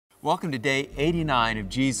Welcome to day 89 of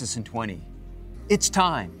Jesus in 20. It's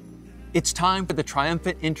time. It's time for the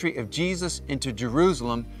triumphant entry of Jesus into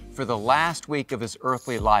Jerusalem for the last week of His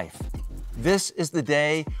earthly life. This is the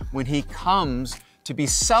day when He comes to be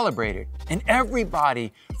celebrated, and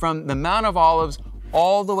everybody from the Mount of Olives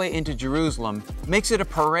all the way into Jerusalem makes it a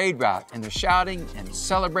parade route, and they're shouting and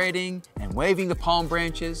celebrating and waving the palm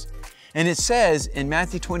branches. And it says in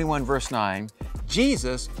Matthew 21 verse 9,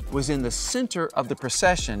 Jesus was in the center of the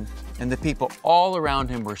procession and the people all around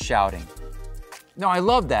Him were shouting. Now I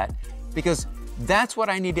love that because that's what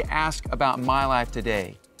I need to ask about my life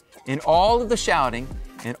today. In all of the shouting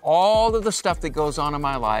and all of the stuff that goes on in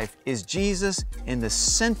my life, is Jesus in the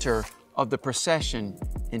center of the procession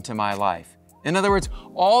into my life? In other words,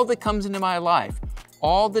 all that comes into my life,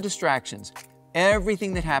 all the distractions,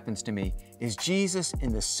 everything that happens to me, is Jesus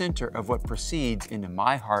in the center of what proceeds into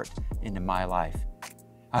my heart, into my life?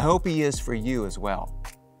 I hope He is for you as well.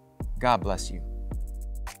 God bless you.